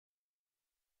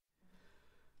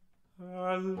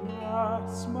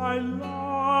Alas, my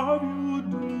love, you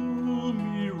do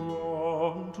me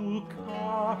wrong to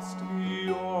cast me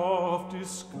off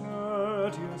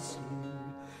discourteously,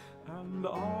 and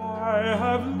I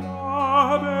have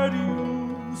loved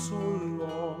you so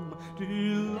long,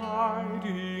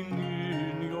 delighting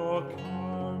in your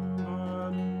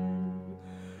company.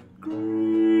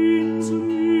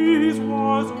 Greensleeves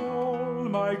was all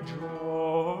my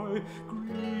joy,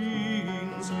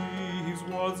 Greensleeves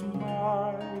was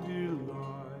my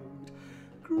delight,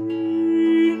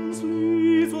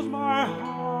 Greensleeves was my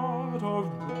heart of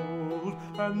gold,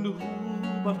 and who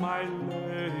but my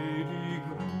lady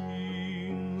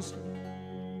Greensleeves?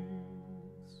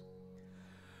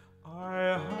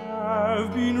 I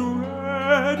have been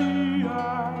ready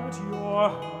at your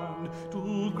hand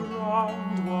to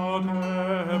grant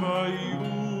whatever you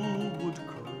would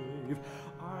crave.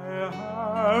 I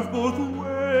have both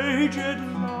waged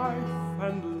life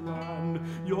and land,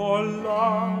 your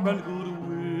love and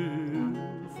goodwill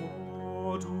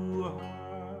for to have.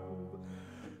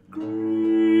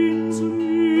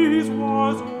 Greensleeves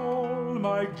was all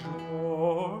my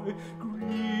joy,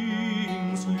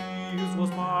 Greensleeves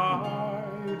was my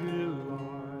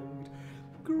delight,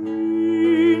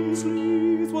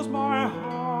 Greensleeves was my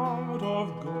heart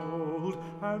of gold,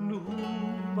 and who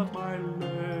but my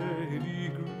lady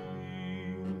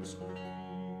Greensleeves?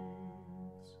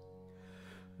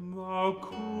 Thou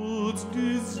couldst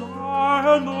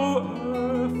desire no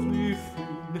earthly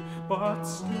thing, but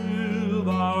still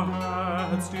thou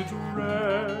hadst it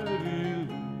readily,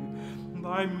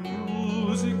 thy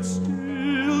music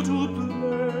still to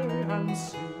play and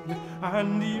sing,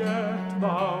 and yet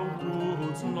thou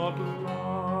wouldst not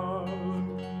love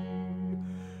me.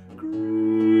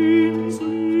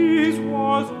 Greensleeves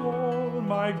was all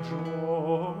my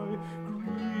joy,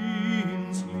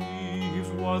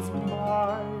 Greensleeves was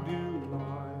my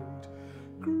delight,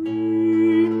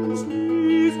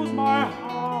 Greensleeves was my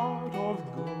heart of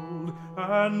gold,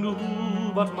 and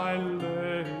who but my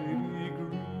lady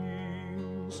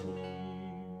Greensleeves?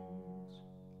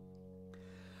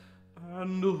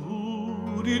 And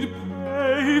who did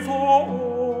pay for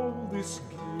all this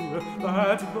gear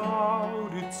that thou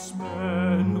didst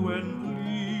spend when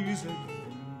pleased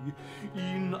thee,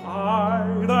 in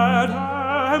I that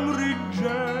am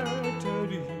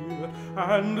rejected here,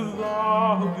 and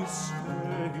thou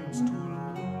disdainst to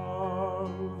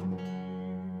love me?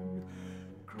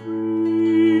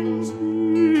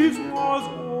 Greensleeves was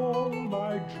all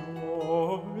my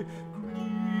joy,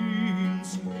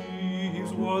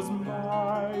 Greensleeves was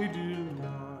my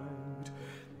delight,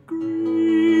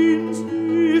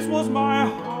 Greensleeves was my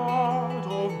heart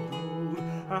of gold,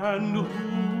 and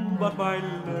who but my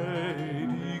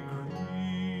lady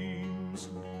Greensleeves?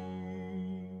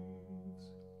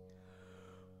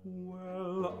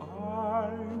 Well, I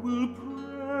will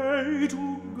pray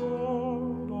to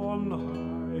God on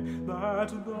high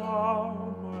that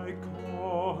thou my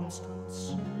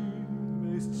constancy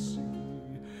mayst see,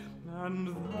 and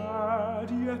that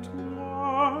yet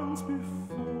once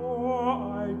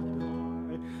before I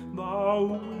die thou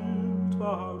wilt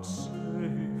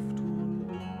vouchsafe to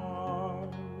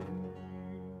love me.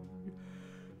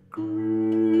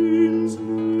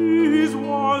 Greensleeves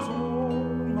was all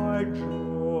my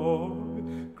joy,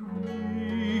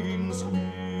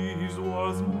 Greensleeves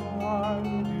was my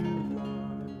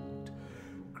delight,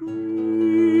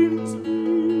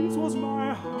 Greensleeves was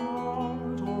my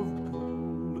heart of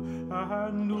gold,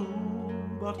 and who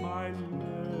but my lady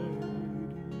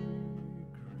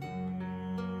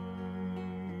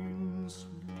Greensleeves?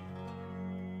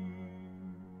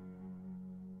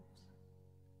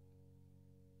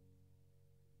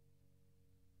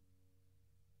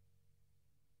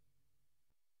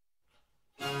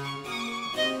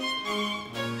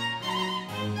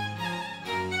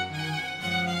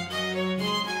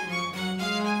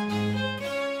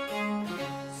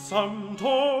 Some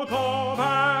talk of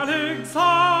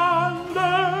Alexander,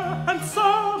 and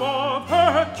some of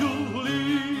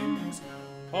Hercules,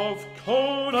 of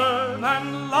Conan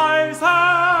and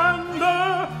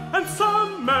Lysander, and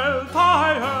some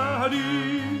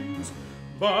Miltiades.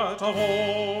 But of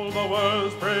all the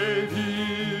world's brave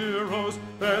heroes,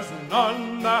 there's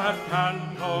none that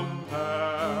can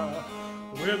compare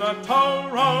with a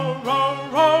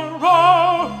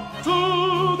tow-row-row-row-row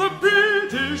to the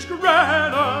British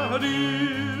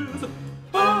Grenadiers.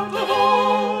 But of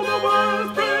all the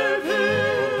world's brave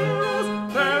heroes,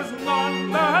 there's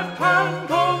none that can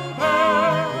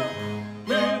compare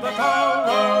with a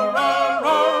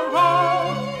tow-row-row-row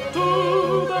to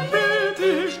the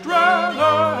British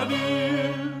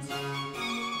Grenadiers.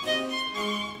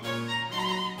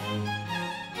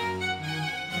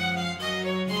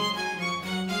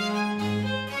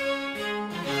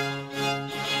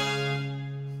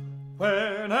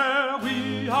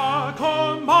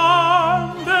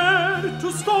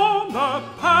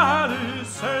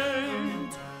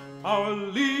 Our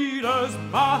leaders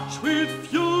march with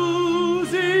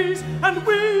fusees, and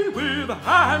we with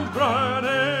hand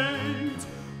grenades.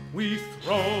 We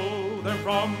throw them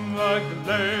from the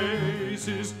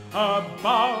glacis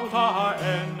about our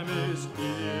enemies'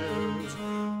 ears.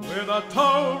 With a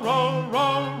tow, row,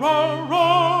 row, row,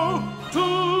 row,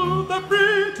 to the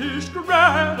British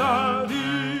Grenadiers.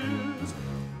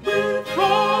 We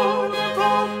throw them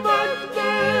from the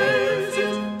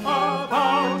glacis about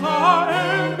our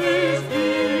enemies'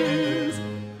 ears.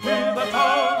 With a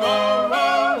tow, row,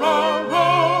 row, row,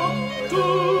 row, to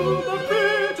the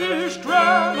British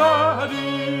Grenadiers.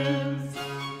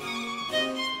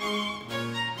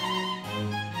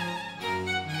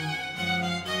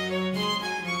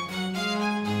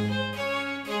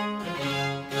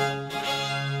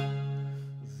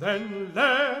 Then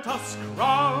let us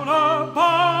crown a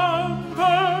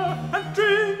bumper and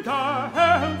drink a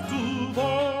health to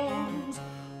those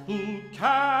who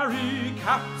carry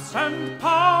caps and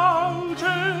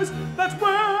pouches that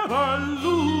wear a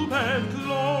looped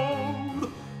cloth.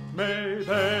 May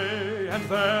they and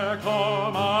their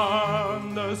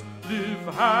commanders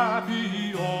live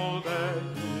happy all their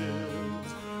years.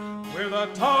 With a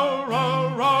tow, row,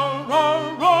 row,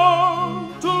 row, row,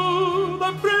 to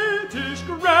the British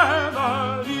Grenadiers.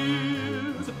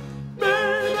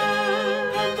 May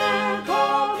they and their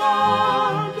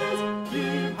commanders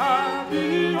live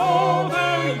happy all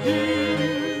their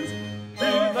years.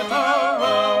 With the tow,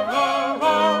 row, row,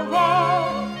 row, row,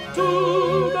 to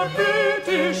the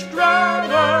British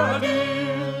Grenadiers.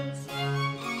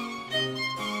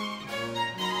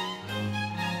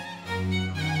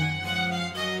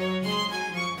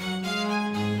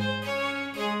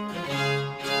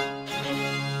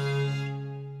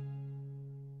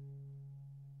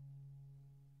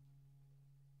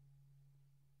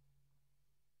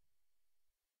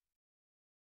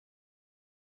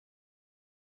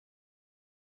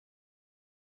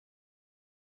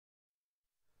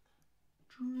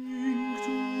 Drink to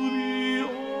me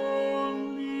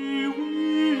only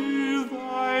with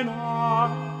thine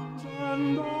eyes,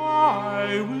 and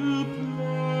I will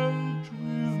pledge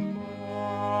with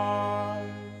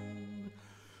mine.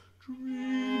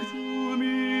 Drink to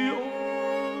me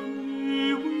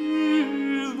only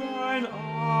with thine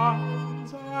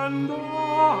eyes, and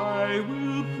I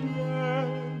will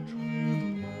pledge with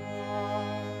mine.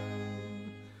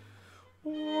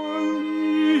 Or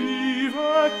leave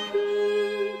a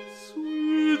kiss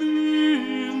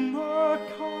within the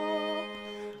cup,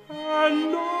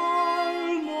 and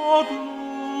I'll not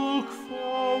look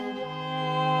for wine.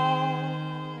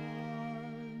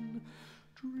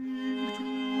 Drink to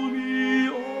me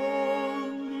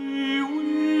only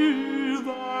with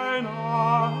thine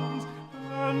eyes,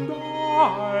 and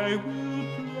I will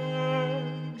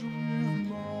pledge with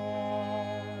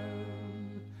mine.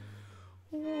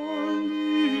 Or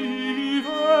leave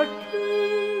a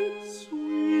kiss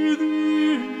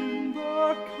within the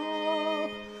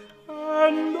cup,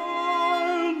 and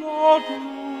I'll not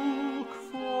look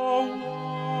for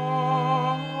wine.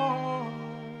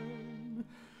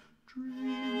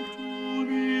 Drink to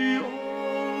me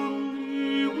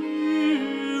only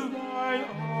with thine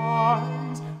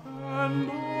eyes, and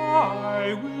I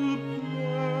will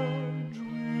pledge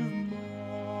with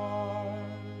mine.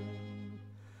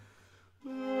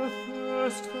 The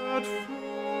thirst that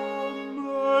from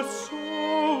the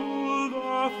soul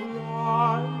doth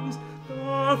rise,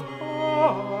 doth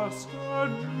ask a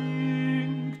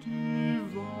drink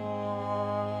divine.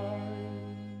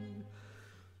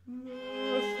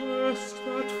 The thirst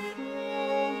that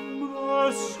from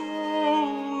the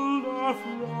soul doth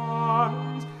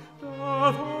rise,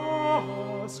 doth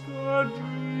ask a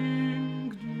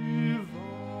drink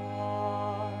divine.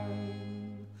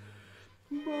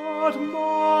 But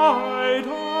might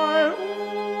I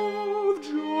of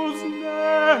Jove's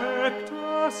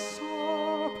nectar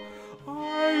sup, I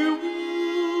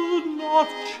would not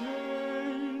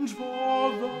change for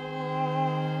thine.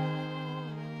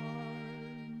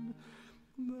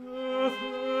 The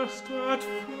thirst that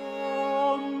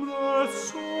from the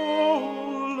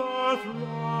soul doth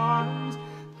rise,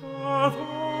 doth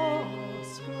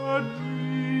ask a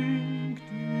drink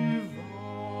divine.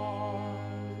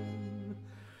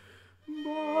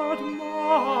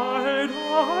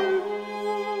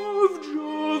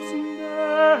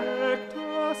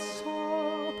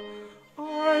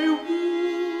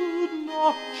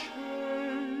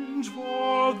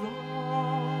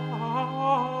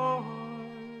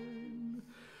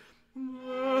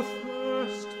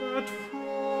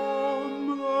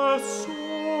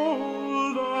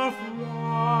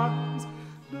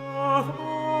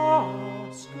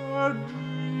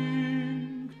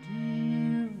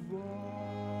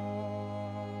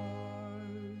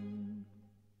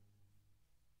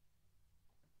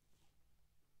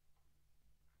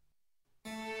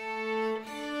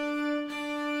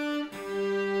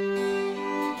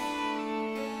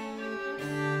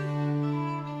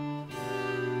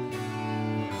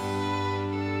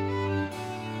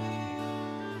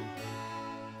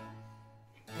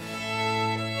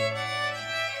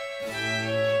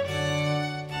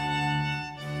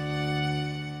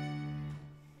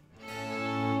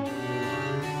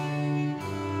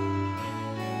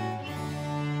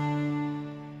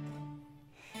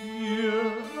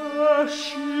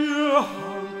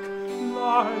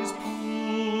 eyes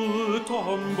put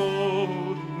on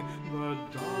boarding the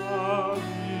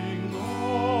darling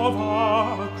of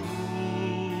our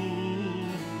crew.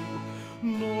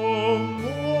 No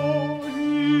more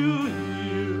he'll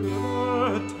hear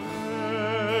the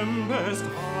tempest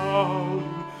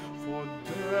howling, for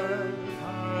death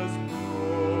has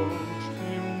broached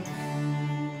him to.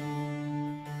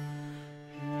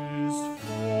 His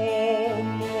form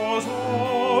was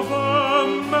of a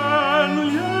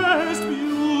manliest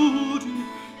beauty,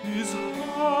 his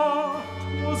heart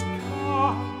was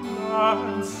kind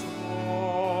and soft.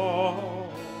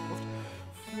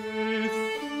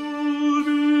 Faithful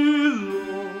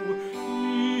below,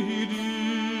 he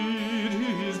did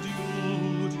his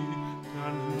duty,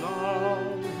 and now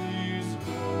he's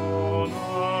gone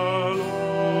aloft,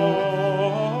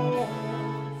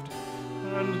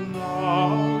 and now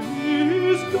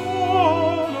he's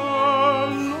gone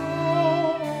aloft.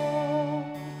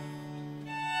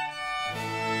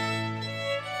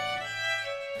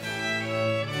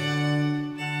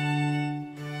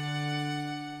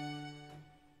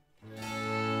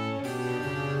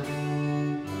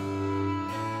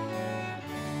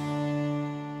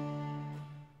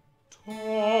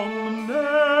 Tom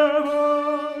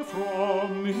never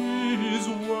from his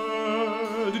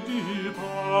word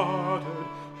departed,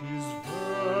 his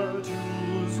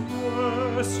virtues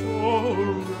were so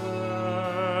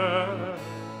rare.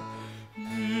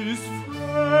 His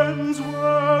friends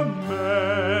were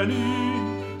many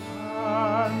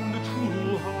and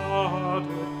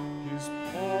true-hearted, his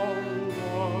Paul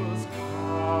was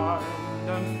kind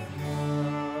and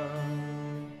fair.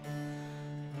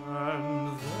 And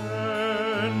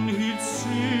then he'd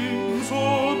sing so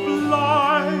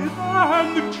blithe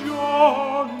and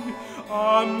jolly,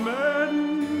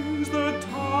 amends the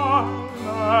time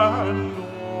and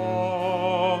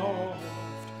oft.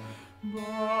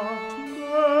 But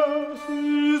death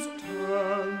is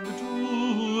turned to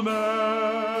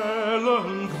melancholy,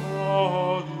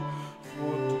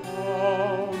 for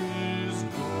Tom is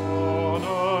gone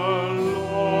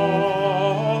aloft,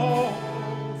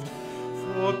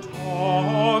 for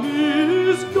Tom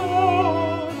is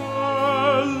gone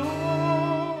aloft.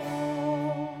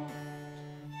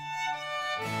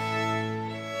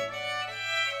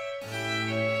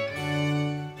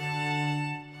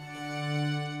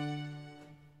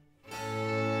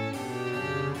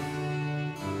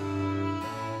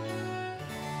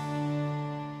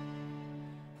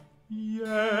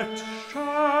 Yet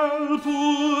shall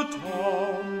poor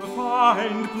Tom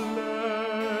find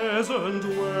pleasant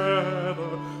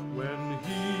weather when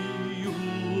he who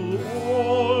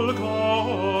all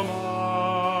commands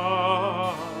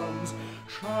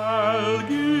shall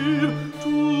give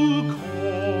to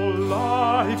call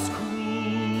life's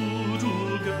crew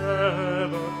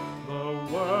together the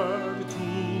word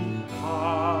to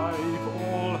pipe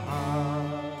all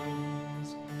hands.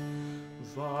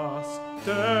 Thus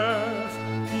death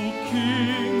to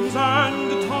kings and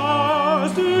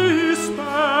tars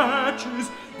dispatches,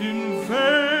 in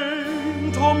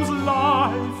vain Tom's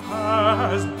life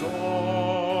has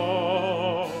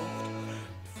doffed.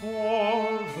 For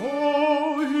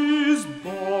though his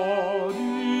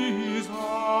body's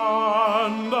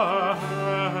under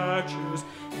hatches,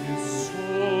 his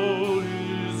soul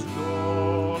is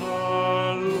gone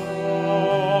aloft.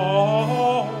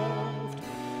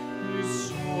 His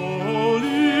soul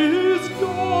is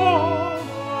gone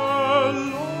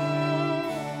aloft.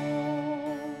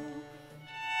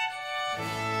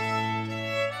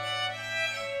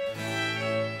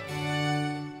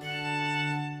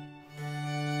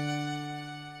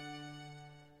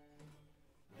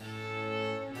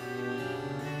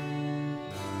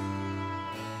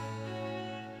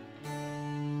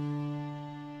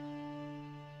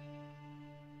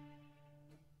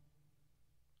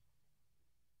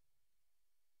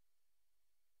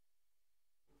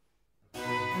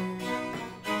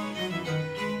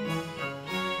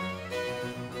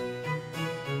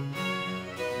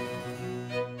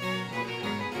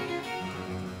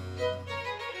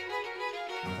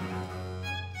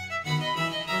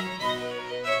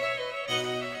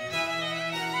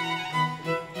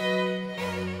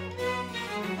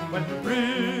 When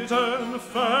Britain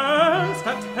first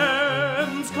at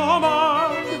Heaven's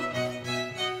command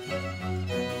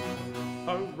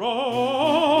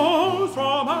arose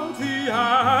from out the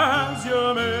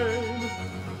azure main,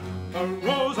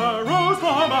 arose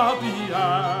from out the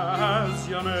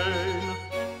azure main.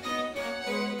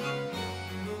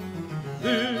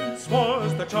 This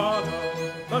was the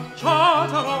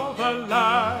charter of the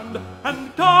land,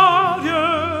 and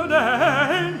guardian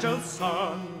angel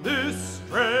son this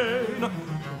strain: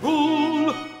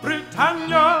 rule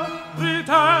Britannia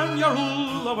Britannia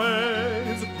rule the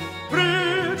waves.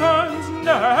 Britons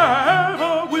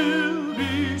never will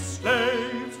be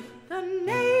slaves. The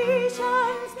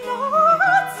nations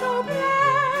not so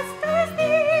blessed as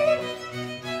thee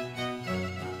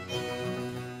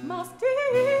must in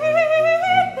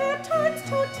their turns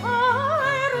to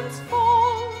tyrants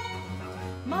fall,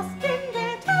 must in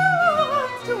their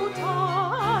turns to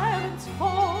tyrants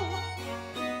fall.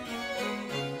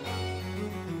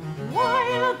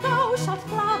 While thou shalt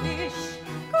flourish,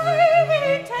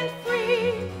 great and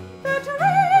free, the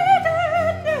dreaded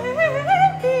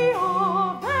envy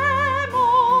of them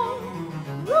all.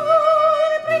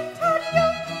 Rule Britannia,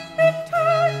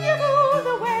 Britannia, rule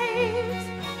the waves.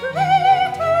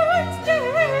 Britons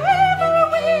never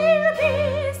will be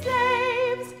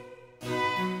slaves.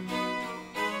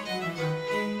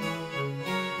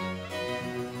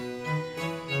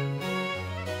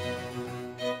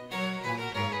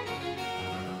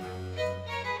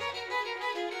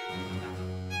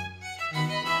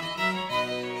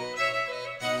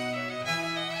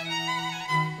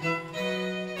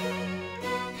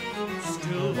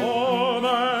 Still more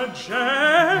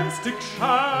majestic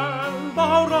shall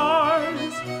thou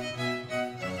rise,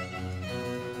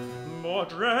 more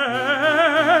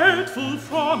dreadful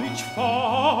from each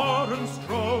foreign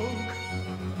stroke,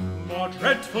 more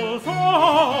dreadful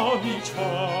from each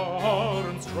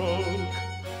foreign stroke.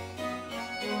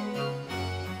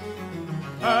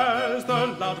 As the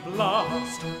loud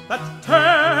blast that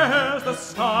tears the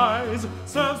skies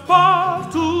serves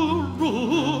but to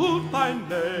root thy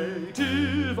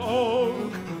native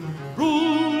oak.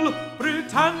 Rule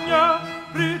Britannia,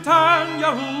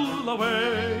 Britannia, rule the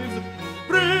waves.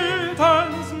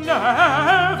 Britons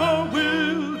never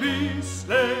will be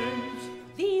slaves.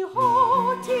 The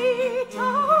haughty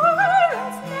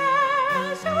tyrants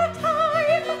measure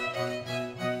time,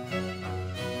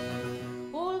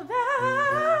 all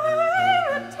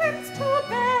their attempts to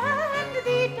bend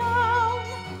thee down,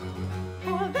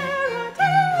 all their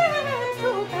attempts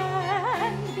to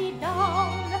bend thee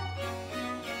down,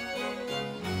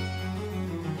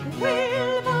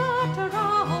 will but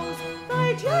arouse thy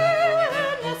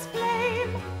jealous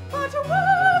flame, but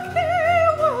work their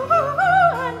woe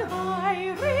and thy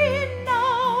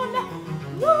renown.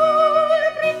 Rule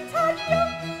Britannia,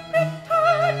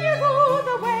 Britannia, rule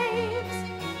the waves.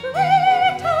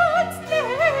 Britons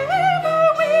never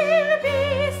will be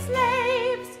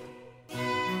slaves.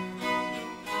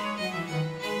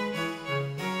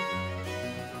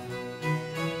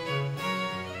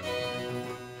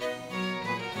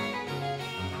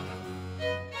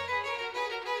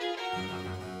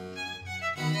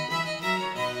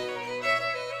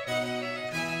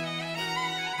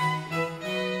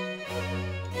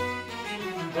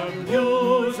 The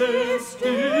muses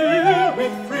still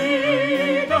with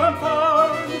freedom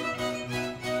found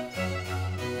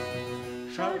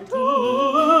shall to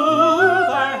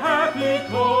thy happy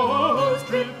coast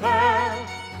repair,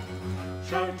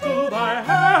 shall to thy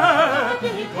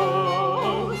happy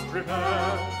coast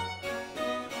repair.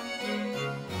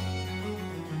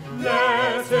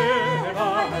 Blessed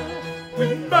Isle,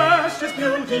 with matchless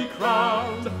beauty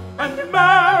crowned, and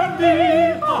manly